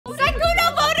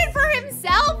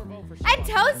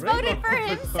just voted for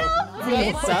himself.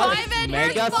 It's sus.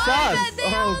 Mega sus.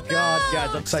 Oh god, guys.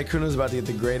 Sykkuno's about to get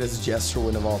the greatest jester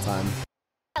win of all time.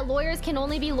 Lawyers can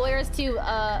only be lawyers to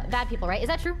bad people, right? Is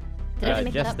that true? Did I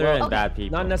make that up? Jester and bad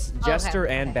people. Not necessarily Jester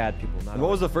and bad people. What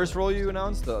was the first role you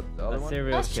announced? The other one?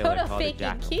 Serial killer called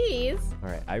faking keys. All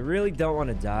right, I really don't want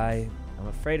to die. I'm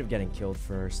afraid of getting killed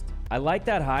first. I like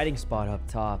that hiding spot up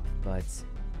top, but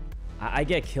I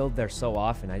get killed there so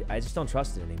often. I just don't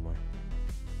trust it anymore.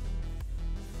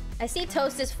 I see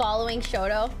Toast is following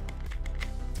Shoto.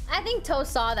 I think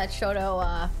Toast saw that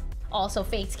Shoto also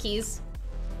faked keys.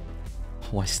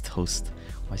 Why is Toast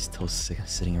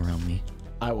sitting around me?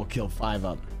 I will kill 5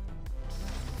 up.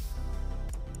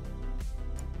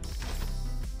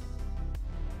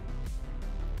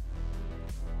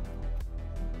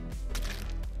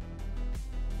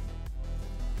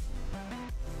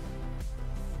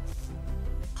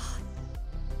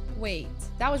 Wait,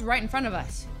 that was right in front of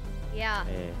us. Yeah.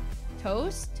 Hey.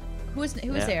 Toast? Who was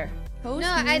there? Toast?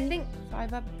 No, I think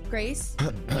 5 up. Grace?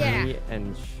 yeah. Me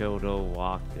and Shoto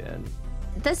walked in.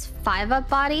 This 5-up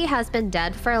body has been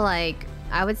dead for like,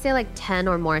 I would say like 10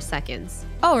 or more seconds.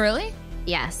 Oh, really?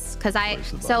 Yes, because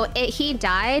he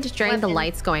died during the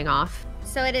lights going off.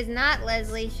 So it is not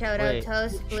Leslie, Shoto,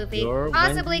 Toast, Bloopy,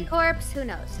 possibly Corpse, who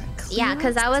knows? Yeah,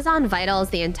 because I was on vitals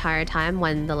the entire time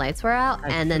when the lights were out,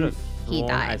 and then he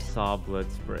died. I saw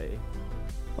blood spray.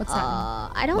 What's that?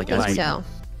 I don't think so.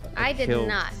 I did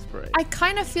not. Spray. I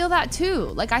kind of feel that too.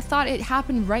 Like, I thought it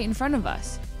happened right in front of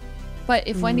us. But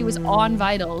if Wendy was on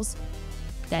vitals,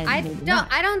 then I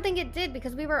don't think it did,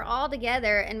 because we were all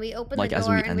together and we opened the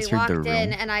door and we walked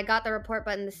in, and I got the report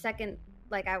button the second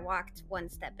I walked one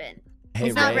step in. Hey,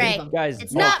 it's not Ray. Guys,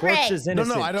 it's not Ray.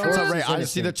 No, I don't. It's not Ray. I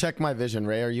just need to check my vision.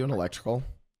 Ray, are you an electrical?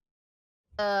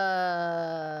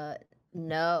 No,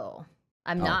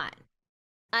 I'm not.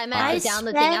 I'm actually down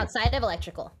the thing outside of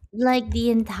electrical. Like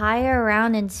the entire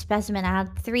round in specimen, I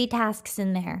had 3 tasks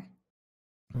in there.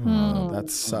 Oh,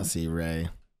 that's sussy, Ray.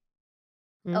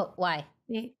 Oh, why?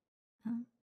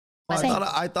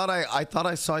 I thought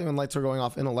I saw you when lights were going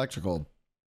off in electrical.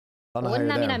 Wouldn't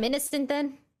that mean I'm innocent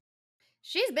then?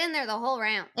 She's been there the whole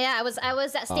round. Yeah, I was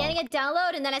standing at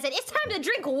download, and then I said, it's time to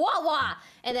drink Wawa!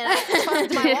 And then I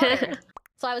charged my water.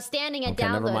 So I was standing at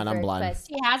download. Never mind, I'm blind.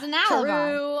 She has an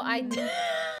alibi. True,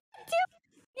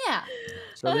 yeah.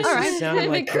 So this is sounding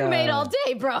like crewmate all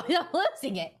day, bro. I'm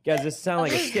losing it. Guys, this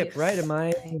sounds like a skip, right? Am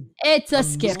I? It's a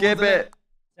skip. Skip it.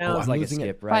 Sounds like a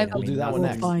skip, right? I'll do that one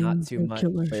next. Not too much.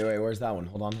 Wait, where's that one?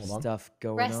 Hold on. Stuff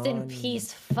going on. Rest in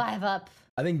peace, 5-up.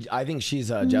 I think she's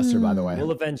a jester, by the way.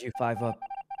 We'll avenge you, 5-up.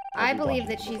 I believe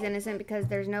that she's innocent because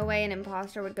there's no way an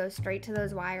imposter would go straight to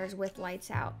those wires with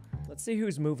lights out. Let's see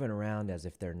who's moving around as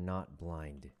if they're not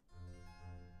blind.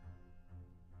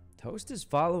 Toast is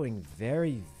following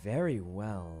very, very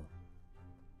well.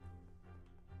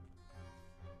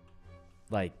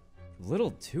 Like,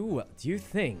 little too well. Do you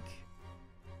think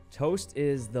Toast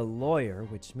is the lawyer,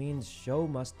 which means Show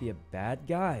must be a bad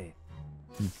guy?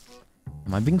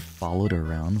 Am I being followed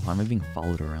around? Why am I being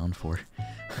followed around for?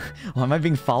 Why am I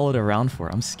being followed around for?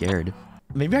 I'm scared.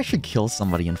 Maybe I should kill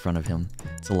somebody in front of him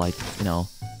to, like, you know.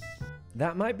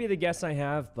 That might be the guess I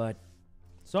have, but...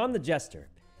 So I'm the jester.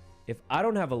 If I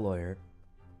don't have a lawyer,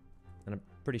 and I'm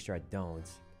pretty sure I don't,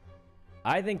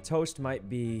 I think Toast might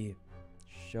be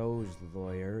Show's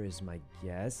lawyer is my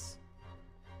guess.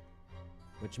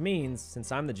 Which means,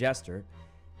 since I'm the jester,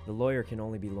 the lawyer can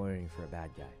only be lawyering for a bad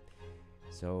guy.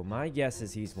 So my guess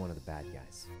is he's one of the bad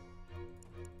guys.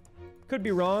 Could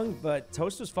be wrong, but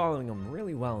Toast was following him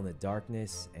really well in the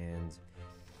darkness, and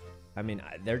I mean,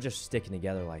 they're just sticking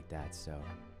together like that, so.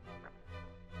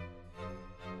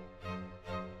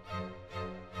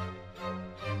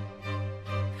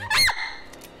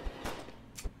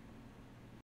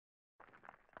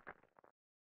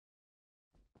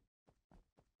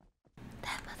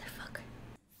 That motherfucker.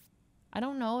 I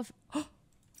don't know if...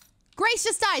 Grace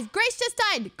just died! Grace just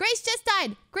died! Grace just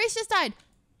died! Grace just died!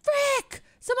 Frick!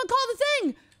 Someone call the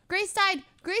thing! Grace died!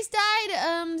 Grace died!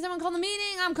 Someone call the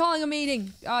meeting? I'm calling a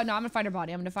meeting. Oh, no, I'm gonna find her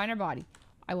body. I'm gonna find her body.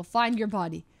 I will find your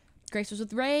body. Grace was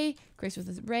with Ray. Grace was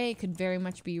with Ray. Could very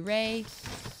much be Ray.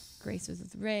 Grace was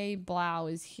with Ray. Blau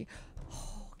is here.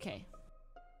 Oh, okay.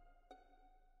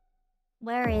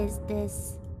 Where is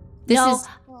this? This is...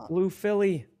 Blue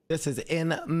Philly. This is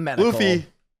in medical. Luffy.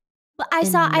 But I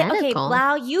saw... okay,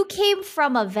 Blau, you came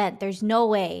from a vent. There's no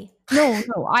way.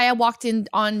 No, I walked in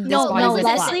on this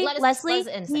body with Leslie,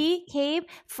 he came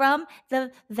from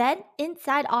the vent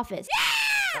inside office.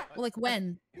 Like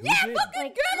when? Yeah,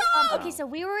 fucking okay, so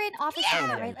we were in office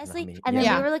together, right, Leslie? And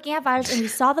then we were looking at vitals, and we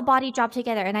saw the body drop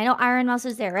together. And I know Iron Mouse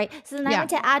was there, right? So then I went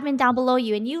to admin down below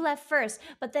you, and you left first.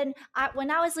 But then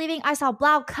when I was leaving, I saw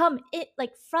Blau come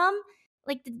from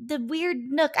the weird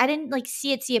nook. I didn't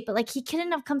see it, but he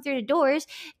couldn't have come through the doors.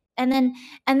 And then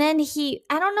he,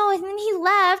 I don't know, and then he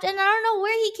left, and I don't know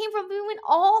where he came from. We went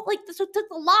all so took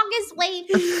the longest way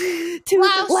to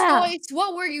Blaustoise,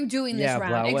 what were you doing this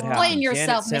round? Blau, explain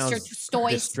yourself, Mr.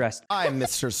 Stoise. Distressed. I'm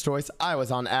Mr. Stoise. I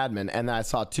was on admin, and then I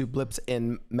saw 2 blips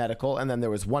in medical, and then there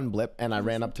was 1 blip, and I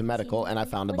ran up to medical, and I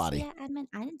found a body. Admin?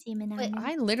 I didn't see him in admin.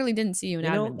 I literally didn't see you in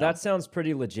admin. That sounds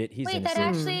pretty legit. He's innocent.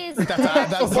 That actually is.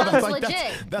 That's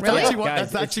legit.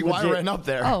 That's actually why I ran up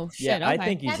there. Oh shit! Yeah, I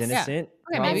think he's innocent.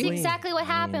 That's exactly what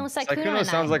happened with Sykkuno. Sykkuno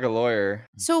sounds like a lawyer.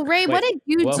 So Ray, what did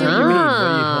you do? What do you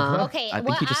mean? Okay, I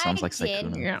think he just sounds like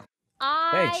Sykkuno. Yeah.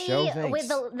 With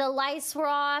the lights were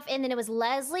off, and then it was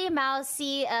Leslie,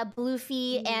 Mousy,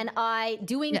 Bluefy, and I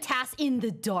doing tasks in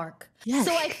the dark. Yes.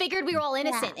 So I figured we were all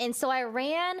innocent, and so I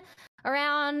ran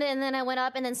around, and then I went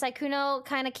up, and then Sykkuno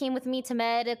kind of came with me to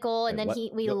medical, and then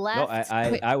we left.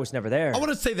 No, I was never there. I want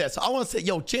to say this. I want to say,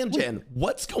 yo, Jan,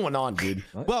 what's going on, dude?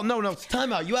 What? Well, no,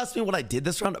 time out. You asked me what I did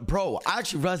this round. Bro, I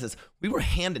actually realized this. We were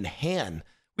hand in hand.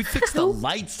 We fixed the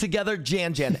lights together.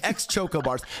 Jan, ex Choco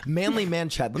Bars, Manly Man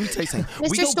Chad. Let me tell you something.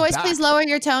 Mr. Stoise, please lower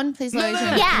your tone. Please lower your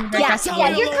tone. Yeah,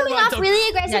 you're coming off really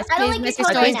aggressive. Yes, I don't like this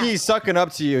tone. I think he's sucking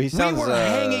up to you. He sounds. We were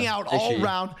hanging out fishy. all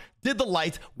around. Did the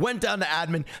lights, went down to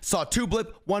admin, saw 2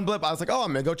 blip, 1 blip. I was like, oh, I'm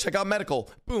gonna go check out medical.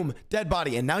 Boom, dead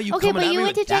body. And now you okay, coming but at you me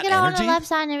went with to check that it out energy? on the left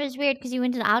side, and it was weird because you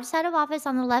went to the outside of office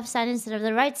on the left side instead of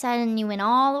the right side, and you went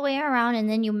all the way around, and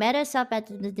then you met us up at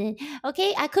the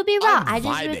okay, I could be wrong.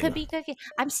 It could be cookie.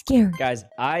 I'm scared. Guys,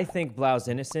 I think Blau's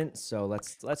innocent, so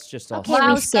let's just all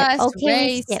we skip.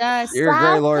 Okay, You're a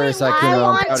great lawyer, Sykkuno. I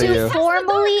want I'm proud of to you.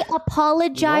 formally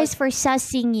apologize for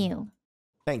sussing you.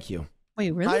 Thank you.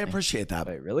 Wait, really? I appreciate that.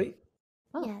 Wait, really?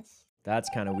 Oh. Yes. That's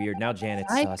kind of weird. Now Janet's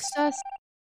sus.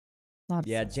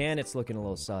 Yeah, Janet's looking a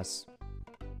little sus.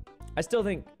 I still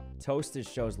think Toast is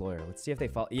Show's lawyer. Let's see if they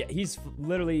follow. Yeah, he's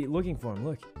literally looking for him.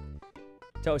 Look.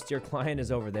 Toast, your client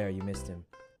is over there. You missed him.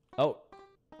 Oh.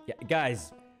 Yeah,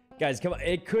 guys, come on.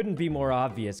 It couldn't be more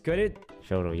obvious, could it?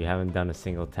 Shoto, you haven't done a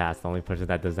single task. The only person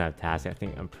that doesn't have tasks,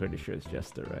 I'm pretty sure it's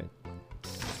Jester, right?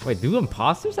 Wait, do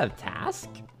imposters have tasks?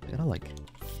 I gotta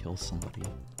kill somebody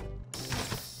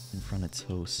in front of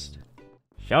Toast.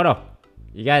 Shoto,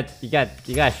 you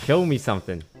gotta show me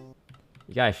something.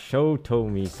 You gotta show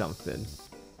me something.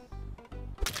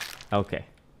 Okay.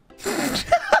 How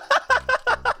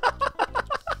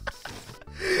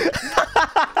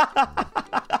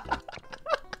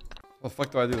the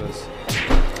fuck do I do this?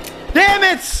 Damn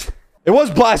it! It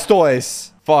was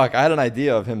blaustoise. Fuck, I had an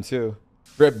idea of him too.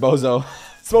 Rip Bozo.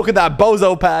 Smoking that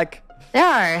Bozo pack. There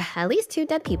are at least 2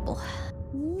 dead people.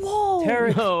 Whoa.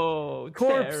 Tarek. No,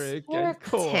 Corpse.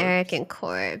 Tarek and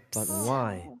corpse. But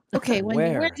why? Okay,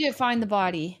 Where did you find the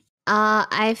body?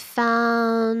 I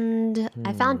found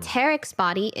Tarek's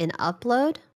body in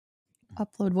upload.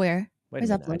 Upload where? Wait a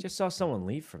minute, I just saw someone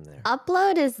leave from there.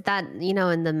 Upload is that,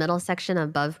 in the middle section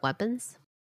above weapons.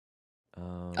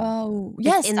 Oh,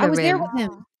 yes, I was there with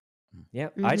him.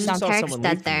 Yep, I just saw Tarek's someone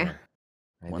dead leave from there. there.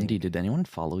 Wendy, did anyone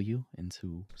follow you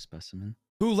into Specimen?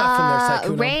 Who left from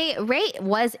there, Sykkuno? Ray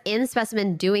was in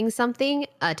Specimen doing something,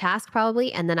 a task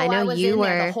probably, and then I know you were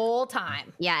there the whole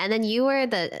time. Yeah, and then you were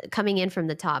coming in from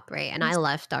the top, Ray, and I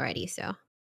left already. So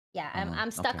yeah, I'm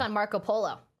stuck on Marco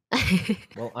Polo.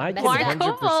 Well, I can Marco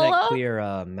 100% Polo?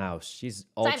 clear Mouse. She's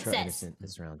ultra innocent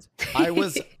this round. I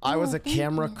was a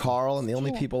camera, Carl, and the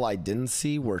only people I didn't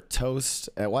see were Toast.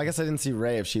 Well, I guess I didn't see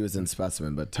Ray if she was in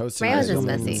Specimen, but Toast and Ray was I just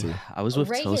didn't messy. see. I was with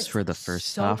Ray Toast is for the first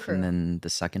so half, true. and then the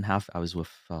second half, I was with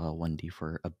Wendy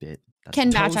for a bit. Ken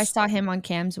Batch, I Toast. saw him on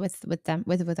cams with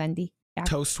Andy. Yeah.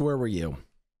 Toast, where were you?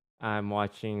 I'm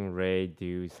watching Ray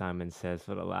do Simon Says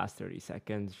for the last 30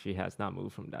 seconds. She has not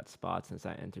moved from that spot since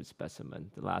I entered Specimen.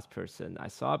 The last person I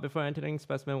saw before entering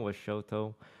Specimen was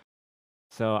Shoto.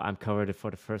 So I'm covered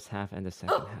for the first half and the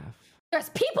second half. There's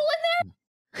people in there?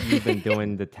 You've been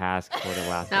doing the task for the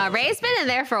last. Ray's been in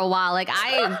there for a while. Like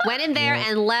I went in there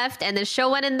and left, and the show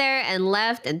went in there and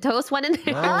left, and Toast went in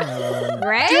there.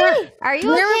 Ray, are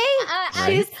you okay?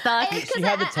 She's stuck. She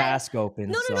had the task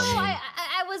open. No, so, I mean,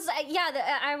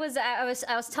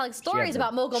 I was telling stories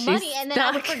about mogul money, and then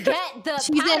I would forget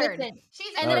the pattern.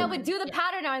 And then I would do the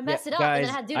pattern, and I would mess it up, guys, and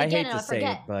then I had to do it again, and I would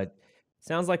forget. It, but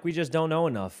sounds like we just don't know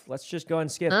enough. Let's just go ahead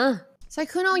and skip.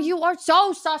 Sykkuno, you are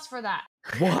so sus for that.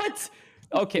 What?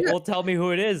 Okay, well, tell me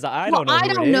who it is. I don't know. I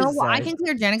who don't it know. is. Well, I can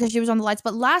clear Janet because she was on the lights.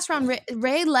 But last round,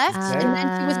 Ray left, and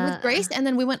then she was with Grace, and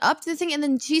then we went up to the thing, and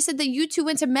then she said that you two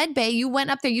went to Med Bay. You went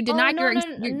up there. You denied no, your.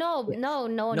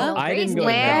 No. I didn't go to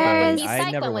Where's- Med Bay.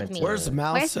 I never went to it. Where's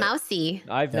Mouse? Where's Mousy?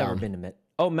 I've never been to Med.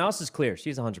 Oh, Mouse is clear.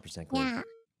 She's 100% clear.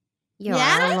 You're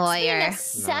a lawyer.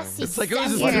 Sassy. It's like it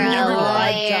was just You're a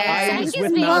I was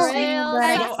with Mouse.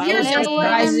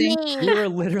 We were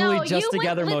literally just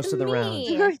together most of the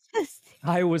round.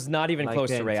 I was not even Like close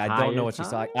the to Ray. I don't know what she's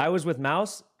entire talking. I was with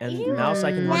Mouse, and Mouse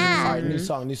I can run All right, into. new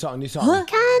song.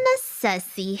 Kinda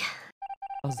sussy.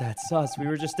 How's that sus? We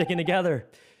were just sticking together.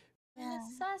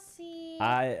 Sassy.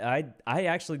 I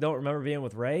actually don't remember being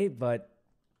with Ray, but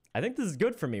I think this is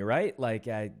good for me, right? Like,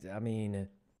 I mean,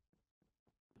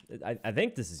 I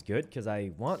think this is good because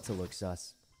I want to look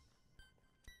sus.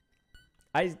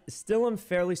 I still am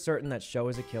fairly certain that Show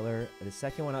is a killer. The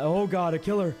second one, oh god, a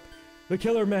killer. The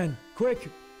killer man. Quick,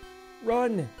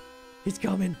 run. He's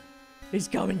coming. He's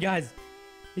coming, guys.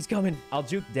 He's coming. I'll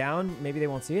juke down. Maybe they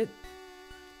won't see it.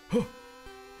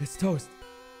 It's toast.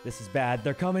 This is bad.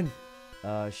 They're coming.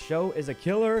 Show is a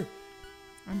killer.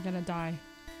 I'm gonna die.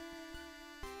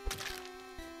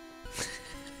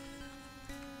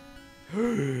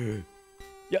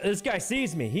 Yeah, this guy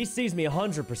sees me. He sees me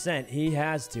 100%. He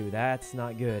has to. That's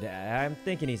not good. I'm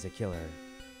thinking he's a killer.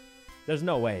 There's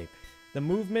no way. The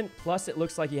movement, plus it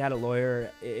looks like he had a lawyer.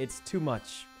 It's too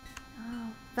much. Oh,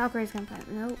 Valkyrae's gonna find.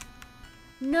 Nope.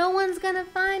 No one's gonna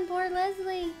find poor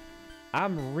Leslie.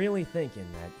 I'm really thinking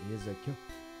that he is a killer.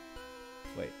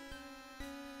 Wait.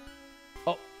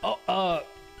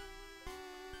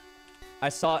 I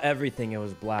saw everything. It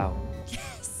was Blau.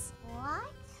 Yes. What?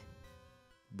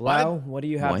 Blau, what do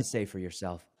you have to say for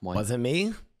yourself? Was it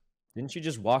me? Didn't you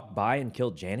just walk by and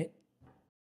kill Janet?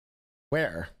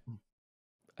 Where?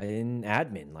 In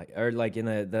admin, like in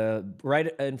the right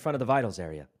in front of the vitals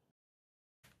area.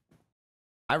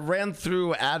 I ran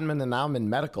through admin and now I'm in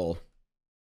medical.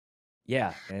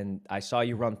 Yeah, and I saw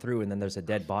you run through, and then there's a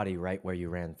dead body right where you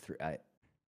ran through.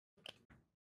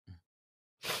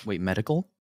 Wait, medical?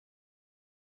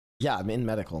 Yeah, I'm in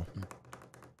medical.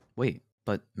 Wait,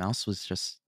 but Mouse was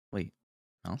just... Wait,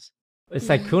 Mouse? It's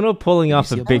like Sykkuno pulling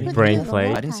off a big brain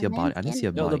play. I didn't see a body. I didn't see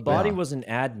a body. No, the body Yeah. was an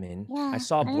admin. Yeah, I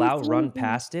saw I didn't Blau see run anything.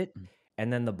 past it,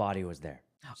 and then the body was there.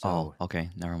 So, Oh, okay.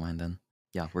 Never mind then.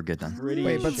 Yeah, we're good then. pretty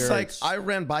Wait, but sure Syke, it's- I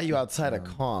ran by you outside of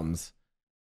comms.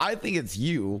 I think it's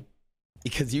you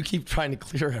because you keep trying to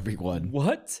clear everyone.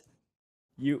 What?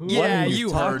 You? Yeah, what are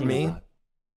you heard talking me. about?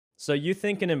 So you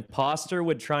think an imposter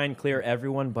would try and clear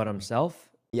everyone but himself?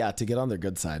 Yeah, to get on their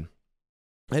good side.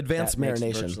 Advanced That makes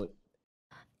marination. virtually-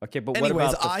 Okay, but Anyways, what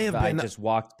about I the have guy been- just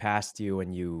walked past you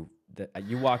and you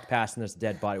walked past and there's a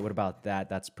dead body? What about that?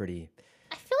 That's pretty.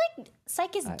 I feel like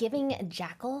Syke is giving a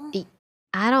jackal.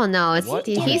 I don't know. It's, What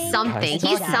he's are you something. guys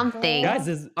He's talking something.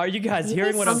 Guys, are you guys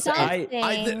hearing what I'm saying?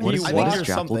 What He does walked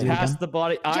Jackal do past again? the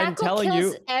body. I'm Jackal telling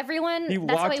kills you, everyone. he That's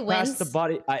how walked he wins. past the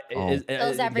body. Kills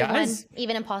everyone, Guys,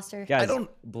 even imposter. guys, I don't-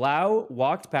 Blau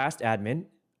walked past admin.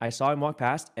 I saw him walk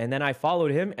past, and then I followed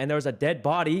him, and there was a dead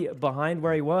body behind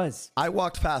where he was. I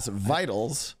walked past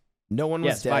vitals. No one was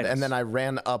Yes, dead, vitals. and then I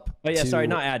ran up. Oh yeah, to... sorry,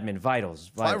 not admin, vitals.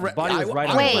 I Vitals. Body was right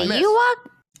on the Wait,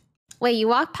 vitals. you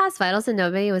walked past vitals and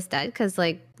nobody was dead because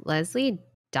like Leslie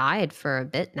died for a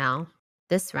bit now.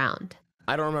 This round.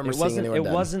 I don't remember It seeing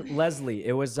anyone wasn't. It dead. wasn't Leslie.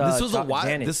 It was. This was a Janet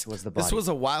while. was the body. This was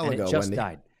a while and ago. It just Wendy.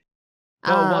 died.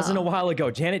 No, it wasn't a while ago.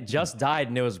 Janet just died,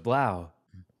 and it was Blau.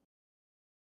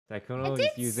 Sykkuno is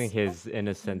using his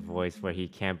innocent voice where he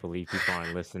can't believe people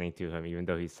aren't listening to him, even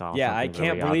though he saw Yeah, I something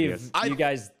can't really believe obvious. you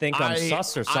guys think I'm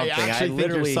sus or something. I actually think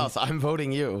literally. you're sus. I'm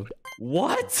voting you.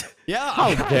 What? Yeah.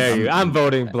 How dare you? I'm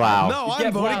voting Blau. No, I'm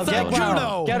Get voting Blau, get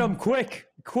Blau. Sykkuno. Get him quick,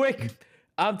 quick!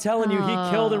 I'm telling you, he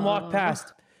killed and walked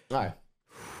past. All right.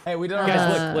 Hey, we did our Guys,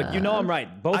 best. look, you know I'm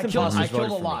right. Both I killed imposters a voted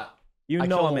for me. lot. You I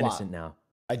know killed I'm a lot. innocent now.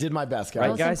 I did my best, Right,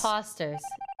 guys. guys? Imposters.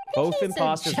 Both He's a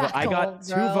imposters. I got jackal,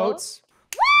 2 bro. votes.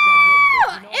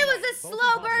 It was a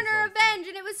slow burner revenge,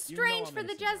 and it was You know strange I'm for the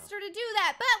innocent now. jester to do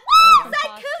that. But woo,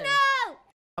 Sykkuno!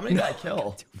 How many did I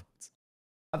kill?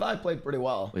 I thought I played pretty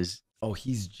well. Was Oh,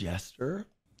 he's Jester?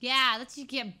 Yeah, let's just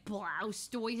get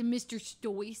blaustoise and Mr.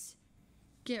 Stoise.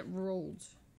 Get rolled.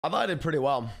 I thought I did pretty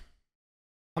well.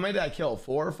 How many did I kill?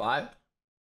 4 or 5? I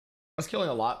was killing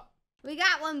a lot. We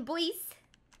got one, boys.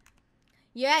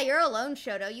 Yeah, you're alone,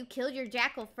 Shoto. You killed your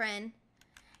jackal friend.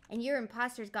 And your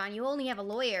imposter's gone. You only have a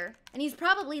lawyer. And he's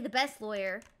probably the best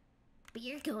lawyer. But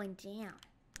you're going down.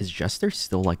 is Jester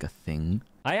still like a thing?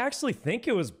 I actually think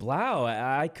it was Blau.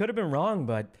 I could have been wrong,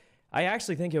 but I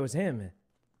actually think it was him.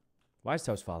 Why is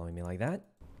Toast following me like that?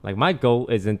 Like my goal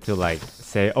isn't to like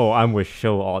say, oh, I'm with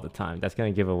Show all the time. That's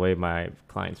gonna give away my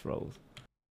client's roles.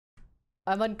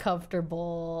 I'm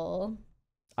uncomfortable.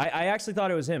 I actually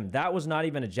thought it was him. That was not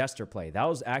even a Jester play. That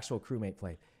was actual crewmate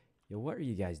play. Yo, what are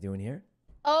you guys doing here?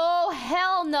 Oh,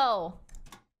 hell no.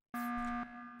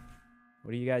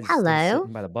 What are you guys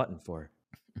sitting by the button for?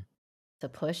 To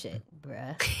push it,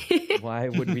 bruh. Why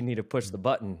would we need to push the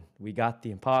button? We got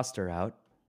the imposter out.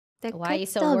 Why are you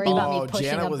so worried about me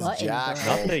pushing a button, bro?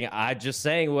 Nothing. I'm just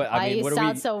saying what Why I mean. you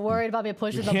sound so worried about me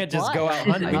pushing the button? You can't just go out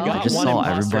hunting. We I got just one saw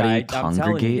imposter. everybody I'm telling you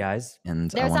congregate, guys.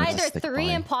 and There's I wanted to either stick 3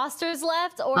 by. imposters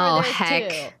left or Oh, there's heck.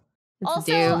 2. Let's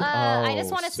Also, do. I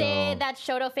just want to say so- that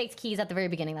Shoto faked keys at the very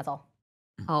beginning. That's all.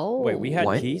 Oh. Wait, we had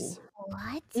What? keys?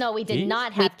 What? No, we did Keys?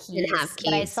 not We have didn't keys. have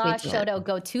But I keys, saw we didn't. Shoto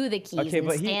go to the keys Okay, and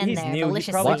but stand he's there new. He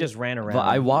maliciously. probably just ran around. But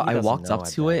I He doesn't walked know, up I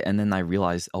to bet. it, and then I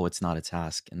realized, oh, it's not a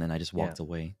task, and then I just walked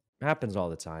away. Happens all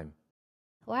the time.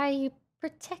 Why are you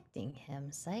protecting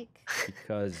him, Psych?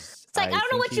 Because It's like, I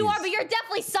don't know what you are, but you're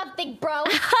definitely something, bro.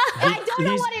 And I don't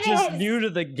know what it is. He's just new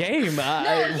to the game.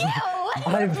 No, you!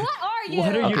 What are you?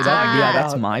 What are you Okay, talking yeah,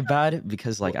 that's about? my bad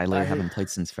because like I literally haven't played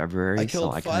since February, so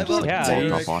killed I kind of 5 just like up. walk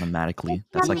Yeah, up automatically.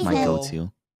 That's Let like me my say-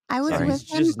 go-to. I was Sorry. with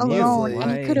He's him just new. alone,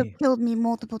 and he Why? could have killed me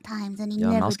multiple times, and he Yeah,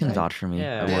 never mouse can did. dodge for me.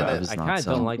 Yeah, I was I not kind of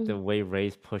so. don't like the way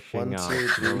Ray's pushing. 1, 2,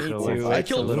 3, Me Jojo. too. I It's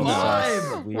a killed little 5.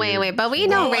 sus. Wait, but we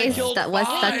know Oh, I Ray's killed was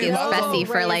stuck in 5. Fessy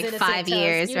for Ray's like innocent, 5 Toast.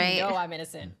 years, You right? know I'm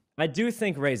innocent. I do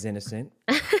think Ray's innocent.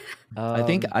 I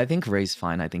think Ray's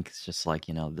fine. I think it's just like,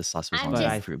 you know, the sus was I'm on the just-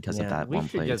 back fruit because of yeah, that We one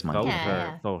should play. just It's my vote fault.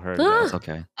 Yeah. her. Vote her. It's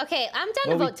okay. Okay, I'm down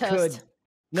Well, to we vote Toast. could.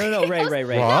 No, Ray.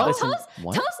 No, Listen, Toast,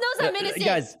 What? Toast knows I'm innocent.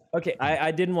 guys. Okay,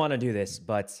 I didn't want to do this,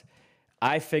 but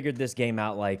I figured this game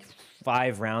out like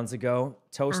 5 rounds ago.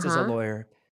 Toast is a lawyer.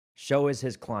 Show is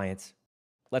his client.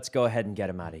 Let's go ahead and get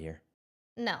him out of here.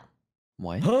 No.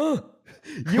 What? Huh?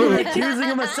 You were accusing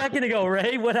him a second ago,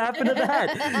 Ray. What happened to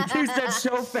that? You said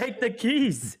Show faked the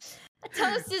keys.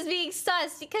 Toast is being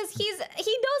sus because he knows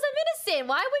I'm innocent.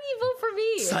 Why wouldn't you vote for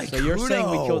me? So you're saying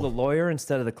we Sykkuno. killed the lawyer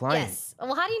instead of the client? Yes.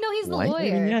 Well, how do you know he's the What? What do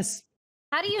you mean lawyer? yes.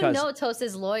 How do you Because- know Toast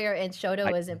is lawyer and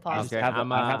Shoto is imposter? Okay, have a-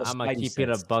 I'm I have a gonna spidey keep it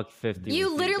sense. a $1.50.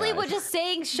 You with literally guys. were just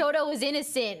saying Shoto was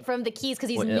innocent from the keys because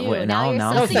he's Wait, new. wait, now you're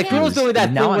now- No, I'm sussing him. Sykkuno's doing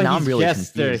that Now- thing when now I'm he's really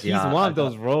Jester. confused. He's Yeah, one of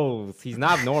those roles. He's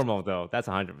not normal though. That's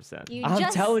 100%. You I'm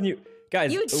just, telling you,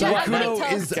 guys. You what- just Sykkuno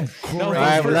vote is Toast. crazy. No, All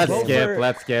right, vote well, let's for- skip.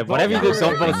 Let's skip. Whatever you do,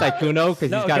 don't vote Sykkuno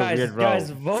because No, he's got guys, a weird role. guys,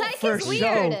 vote Psych for is Show.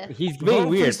 weird. He's Vote being for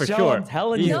weird for Show, sure. I'm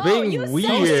telling He's you. No, being you said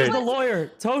Toast weird. is the lawyer.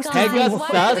 Toast is Guys, the why lawyer. are we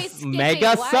Pegasus, skipping? mega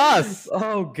Why are we- sus.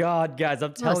 Oh God, guys,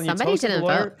 I'm telling you, somebody Toast is the didn't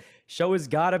lawyer. vote. Show has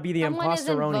got to be the Someone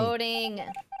isn't imposteroni. voting.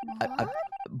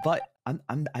 But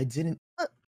I didn't.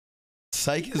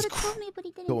 Psych is Could've told me, but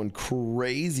he didn't. going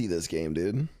crazy this game,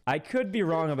 dude. I could be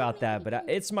wrong about that, but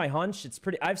it's my hunch. It's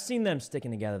pretty. I've seen them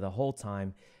sticking together the whole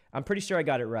time. I'm pretty sure I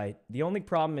got it right. The only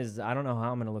problem is I don't know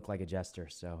how I'm gonna look like a jester.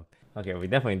 So Okay, we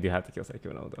definitely do have to kill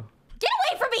Sykkuno though. Get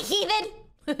away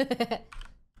from me, heathen!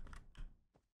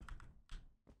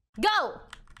 Go!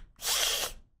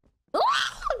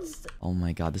 Oh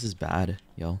my god, this is bad,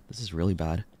 yo. This is really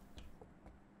bad.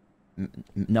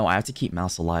 No, I have to keep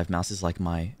Mouse alive. Mouse is like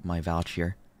my vouch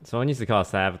here. Someone needs to call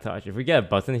sabotage. If we get a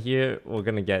button here, we're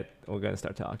gonna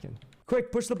start talking.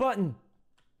 quick, push the button.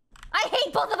 I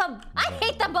hate both of them! I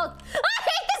hate them both! I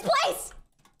hate this place!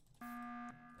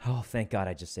 Oh, thank God,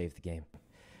 I just saved the game.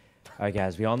 All right,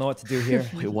 guys, we all know what to do here.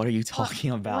 Wait, what are you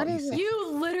talking about? What is it?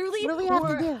 You literally What do we have to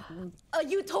were... do?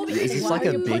 You told me Is this why like are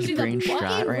a you big pushing brain the strat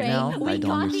fucking right ring? now? We I don't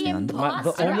got understand. The The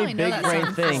imposter. only really know big that brain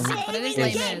sounds- thing. Saving his the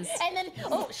name game, is. and then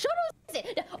oh, get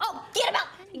him out!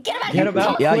 Get him out! Get him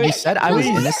out. Yeah, you Quick, said I was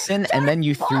please. innocent, and then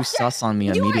you threw sus on me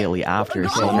immediately after.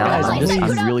 So No, now guys,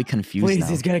 I'm really confused Please, now.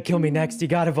 he's gonna kill me next. You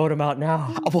gotta vote him out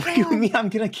now. What do you mean I'm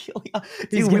gonna kill you? He's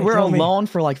Dude, we gonna were kill me. alone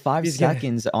for like 5 He's gonna-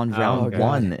 seconds on round God.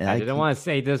 1. I didn't want to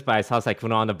say this, but I saw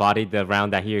Sykkuno on the body the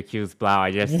round that he accused Blau.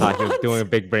 I just thought he was What? doing a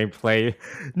big brain play.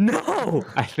 No.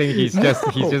 I think he's just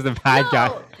a bad guy.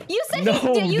 No, you said No,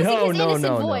 he's using no, his no, innocent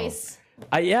no, no. voice.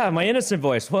 Yeah, my innocent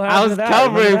voice. What I happened was to that?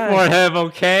 covering Remember for that? him,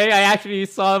 okay? I actually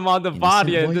saw him on the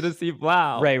body and voice? didn't see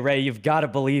Blau. Ray, you've got to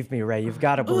believe me, Ray. You've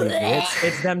got to believe me.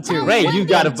 It's them two. Ray, you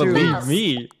gotta Mouse. believe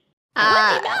me.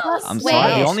 I'm Wait.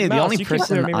 sorry. The only Mouse, you person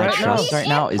consider me I right now? trust right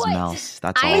now is Input. Mouse.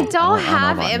 That's all. I don't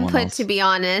have know about anyone input else. to be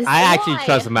honest. I actually Why?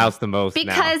 trust Mouse the most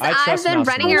because now. I I've trust been Mouse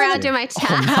running the most, around too. doing my chat.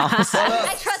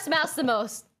 I trust Mouse the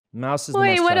most. Mouse is the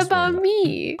Wait, most what about trustworthy.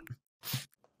 me?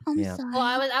 I'm Yeah. sorry.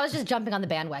 Well, I was just jumping on the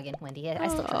bandwagon, Wendy. I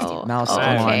still trust you. Mouse, Oh,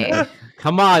 come okay. on.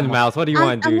 Come on, Mouse. What do you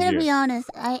want to I'm do gonna here? be honest.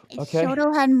 Okay.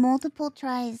 Shoto had multiple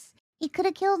tries. He could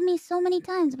have killed me so many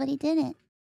times, but he didn't.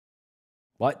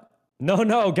 What?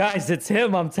 No, guys, it's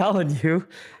him. I'm telling you.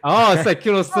 Oh,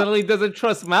 Sykkuno suddenly doesn't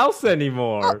trust Mouse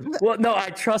anymore. Well, no,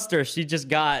 I trust her. She just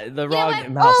got the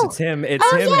wrong mouse. It's him. It's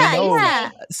him. Yeah, you know,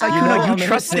 yeah. Sykkuno, you I'm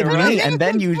trusted innocent, me, right? and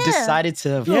then you decided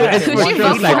to. Yeah, fucking it's run for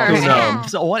from Sykkuno. him.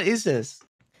 So what is this?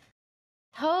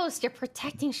 Toast, you're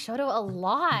protecting Shoto a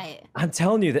lot. I'm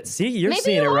telling you that. See, you're Maybe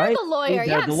seeing you it, are right? the lawyer. Yeah,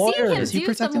 Yeah, the I'm lawyer. seeing him Is he do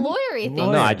some protecting me? lawyery things.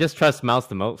 No, I just trust Mouse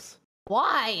the most.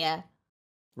 Why?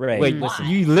 Right. Wait, listen.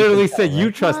 you literally said you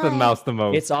trusted Mouse the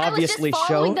most. It's obviously I was just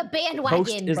following show. the bandwagon,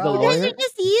 Toast is the bro. You guys lawyer. are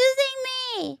just using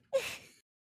me.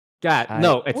 God,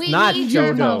 no, it's We not need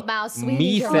your Shoto. vote, Mouse. We Me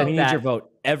need your said vote. We need that. your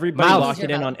vote. Everybody Mouse. lock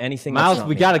it in on anything. Mouse, that's not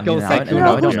we me. gotta go I Sykkuno.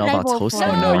 don't know Should I about vote Toast for it?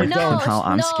 anymore. No, you don't. Somehow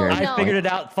I'm No, scared. I figured it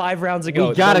out 5 rounds ago.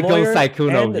 We gotta The go lawyer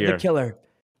Sykkuno and here. The killer.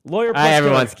 Lawyer plus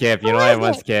Everyone killer. skip. You know,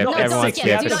 everyone skip. No, Everyone don't skip.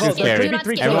 skip. It's Do too not skip. scary. Do not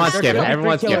skip. Everyone You have skip. to-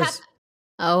 Everyone you skip. have-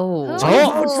 Oh. Who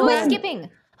Oh. is skipping?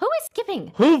 Who is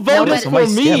skipping? Who voted but for somebody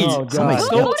me? skipped. Oh, Somebody God.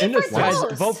 skipped. Who voted Innocent. for Guys,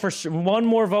 Toast? vote for one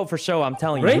more vote for show. I'm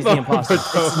telling you, he's Rainbow the imposter.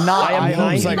 It's not. I am I hope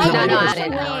 90. Sykkuno No, voted. I Shoto.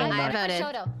 didn't. I Vote for voted.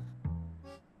 Shoto.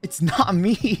 It's not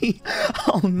me.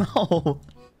 Oh no.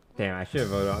 Damn, I should have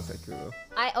voted on Sykkuno.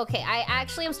 I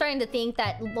actually am starting to think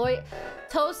that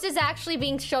Toast is actually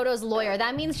being Shoto's lawyer.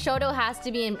 That means Shoto has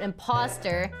to be an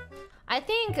imposter. I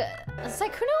think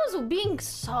Sykkuno's being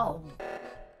so...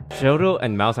 Shoto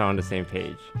and Mouse are on the same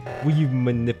page. Will you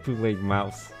manipulate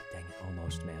Mouse? Dang it,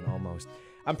 almost, man, almost.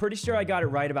 I'm pretty sure I got it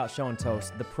right about Show and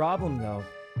Toast. The problem, though,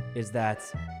 is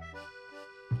that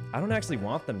I don't actually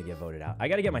want them to get voted out. I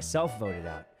gotta get myself voted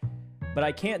out. But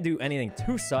I can't do anything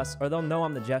too sus, or they'll know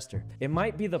I'm the jester. It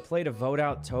might be the play to vote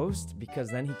out Toast, because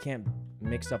then he can't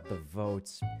mix up the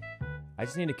votes. I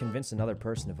just need to convince another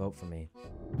person to vote for me.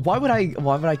 Why would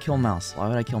I kill Mouse? Why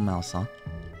would I kill Mouse, huh?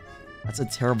 That's a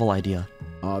terrible idea.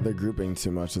 They're grouping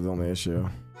too much is the only issue.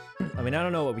 I mean, I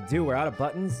don't know what we do. We're out of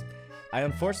buttons. I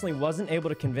unfortunately wasn't able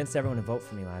to convince everyone to vote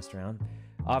for me last round.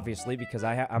 Obviously, because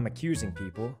I'm accusing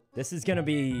people. This is going to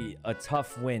be a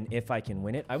tough win if I can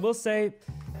win it. I will say,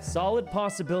 solid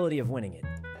possibility of winning it.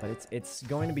 But it's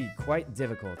going to be quite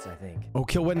difficult, I think. Oh,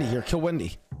 kill Wendy here. Kill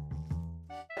Wendy.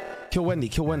 Kill Wendy.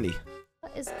 Kill Wendy.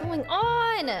 What is going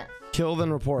on? Kill,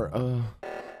 then report.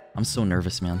 I'm so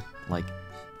nervous, man. Like,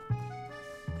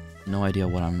 no idea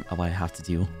what I have to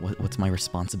do. What's my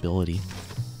responsibility?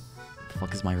 What the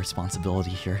fuck is my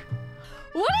responsibility here?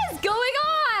 What is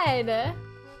going on?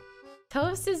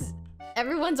 Toast is...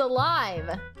 Everyone's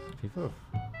alive. People...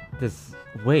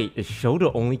 Wait, is Show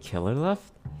the only killer left?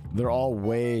 They're all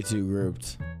way too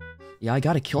grouped. Yeah, I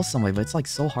gotta kill somebody, but it's like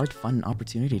so hard to find an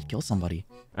opportunity to kill somebody.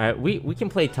 Alright, we can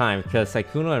play time, because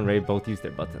Sykkuno and Ray both use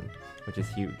their button. Which is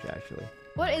huge, actually.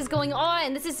 What is going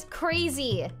on? This is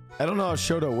crazy. I don't know how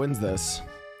Shoto wins this.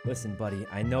 Listen, buddy,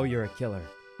 I know you're a killer.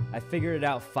 I figured it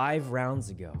out 5 rounds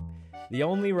ago. The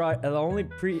only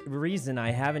reason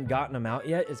I haven't gotten him out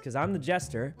yet is because I'm the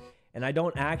jester, and I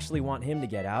don't actually want him to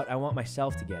get out. I want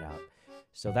myself to get out.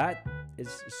 So that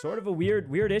is sort of a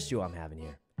weird issue I'm having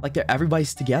here. Like,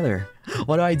 everybody's together.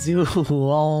 What do I do?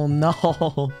 Oh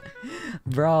no.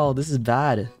 Bro, this is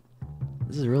bad.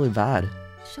 This is really bad.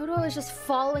 Shoto is just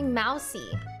following Mousy.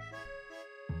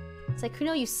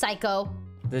 Sykkuno, you psycho.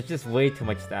 There's just way too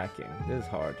much stacking. This is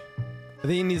hard. I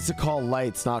think he needs to call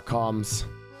lights, not comms.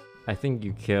 I think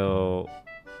you kill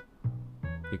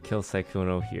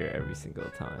Sykkuno here every single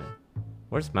time.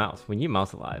 Where's Mouse? We need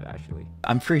Mouse alive, actually.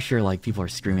 I'm pretty sure like people are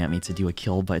screaming at me to do a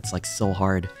kill, but it's like so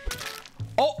hard.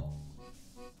 Oh!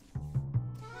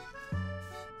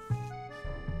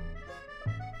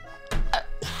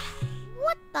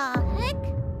 What the heck?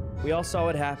 We all saw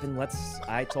what happened.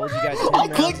 I told you guys. I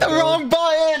clicked the wrong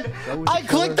button! I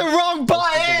clicked the wrong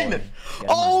button!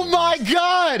 Oh my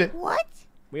god! What?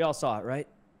 We all saw it, right?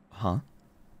 Huh?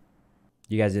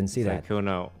 You guys didn't see that.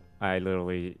 Sykkuno, I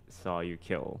literally saw you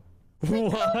kill.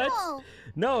 What?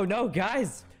 No,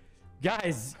 guys.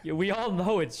 Guys, we all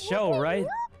know it's show, right?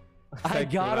 I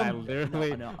got him. I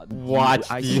literally No,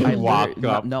 watched you walk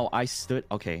up. No, I stood.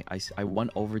 Okay, I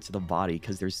went over to the body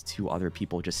because there's 2 other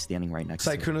people just standing right next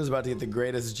to it. Sykkuno's about to get the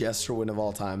greatest jester win of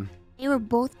all time. They were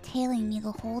both tailing me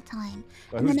the whole time.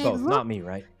 Well, who's both? Not me,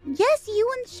 right? Yes,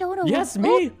 you and Shoto Yes, were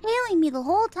me. both tailing me the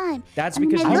whole time. That's And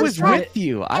because then I looked was like- with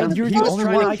you. You're He the was only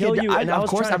trying one to I kill could. you, and I Of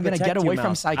was course, trying I'm to gonna get protect away you, from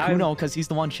Mouse. Sykkuno because he's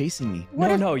the one chasing me. What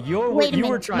if- No, Wait a you minute,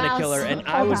 were trying to kill her, Mouse. and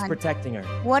I Hold was on. protecting her.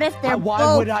 What if they're Why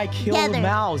both would I kill together?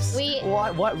 Mouse? We-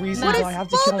 What reason Mouse- do I have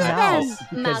to both kill of them. Mouse?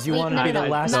 Because you Mouse, want to be the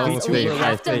last Mouse, feature. we I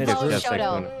have to think it's vote just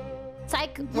Shoto.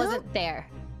 Psych wasn't there.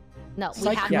 No,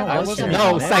 we have yeah, to I vote wasn't Shoto.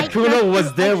 No, there. Sykkuno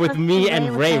was there with me I and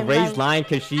trust Ray. Ray Ray's with lying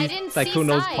because I she's didn't see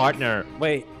Sykkuno's Syke. partner.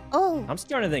 Wait, Oh. I'm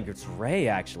starting to think it's Ray,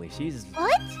 actually. She's...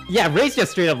 What? Yeah, Ray's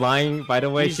just straight up lying. By the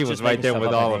way, She's she was just right making there with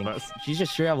stuff up, all I of think. us. She's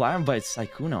just straight up lying, but it's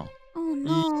Sykkuno. Oh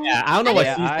no. Yeah, I don't know what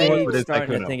she's doing, but I'm it's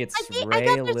starting to Sykkuno. think it's I Ray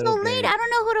got a there so little late. bit. I don't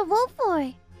know who to vote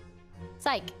for.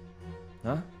 Psych.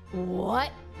 Huh?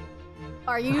 What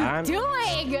are you I'm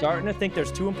doing? Starting to think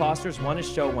there's 2 imposters. One is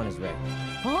Show, one is Ray.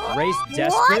 Huh? Ray's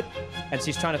desperate, and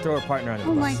she's trying to throw her partner under the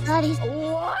Oh bus. my god, he's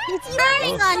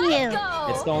turning on you.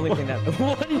 It's the only thing that...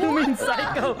 What do you mean,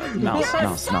 psycho? Mouse.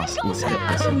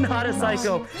 I'm not a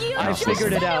psycho. I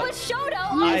figured it out.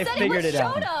 I figured it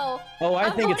out. Oh, I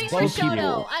think it's both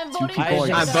people. I'm Two voting people for are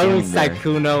Shoto. I'm just voting standing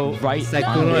there. Sykkuno. Right.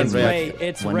 Sykkuno and It's Ray. Ray.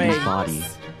 It's When Ray. his body.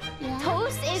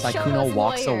 Toast is Sykkuno Shoto's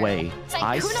walks lawyer. away.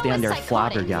 I Sykkuno stand is there psychotic.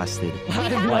 flabbergasted.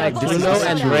 Like, this is Sykkuno a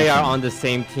and situation. Ray are on the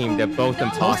same team. They're both No,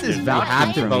 Toast imposters. is You have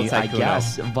vouching to for vote me, I Sykkuno.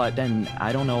 guess, but then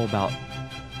I don't know about.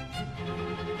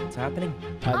 What's happening?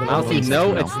 Honestly,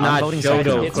 no, it's I'm not voting Shoto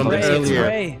Sykkuno. It's from Ray. the earlier.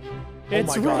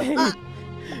 It's Ray. It's Ray.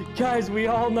 Guys, we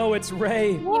all know it's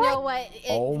Ray. You know what?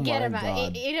 Get my him out.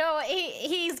 God. You know,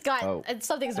 he's got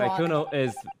something's wrong. Sykkuno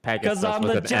is Pegasus Because I'm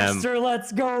with the an M. jester.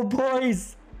 Let's go,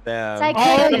 boys.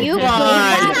 Sykkuno, you played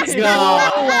that so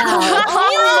well.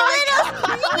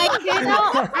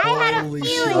 Sykkuno, I had a feeling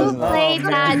you played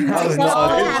that so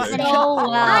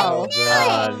well.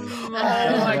 Oh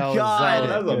my god.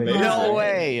 That was amazing. No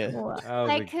way.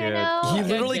 Sykkuno, He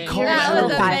literally called That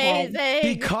was Shoto. amazing.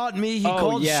 He caught me. He Oh,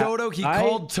 called yeah. Shoto. He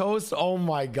called Toast. Oh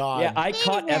my god. Yeah, I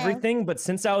caught everything, but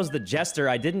since I was the jester,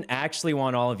 I didn't actually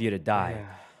want all of you to die.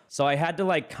 So I had to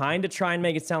like kind of try and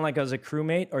make it sound like I was a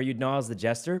crewmate, or you'd know I was the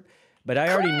jester. But I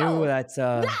already knew that.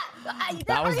 That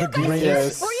was the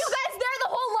greatest. Were you guys there the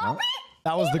whole lobby?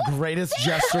 That was the greatest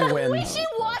jester win. Was she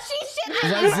washing shit?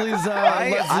 Leslie's. I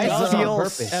Leslie's, feel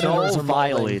purpose. so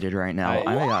violated right now.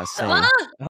 I gotta say.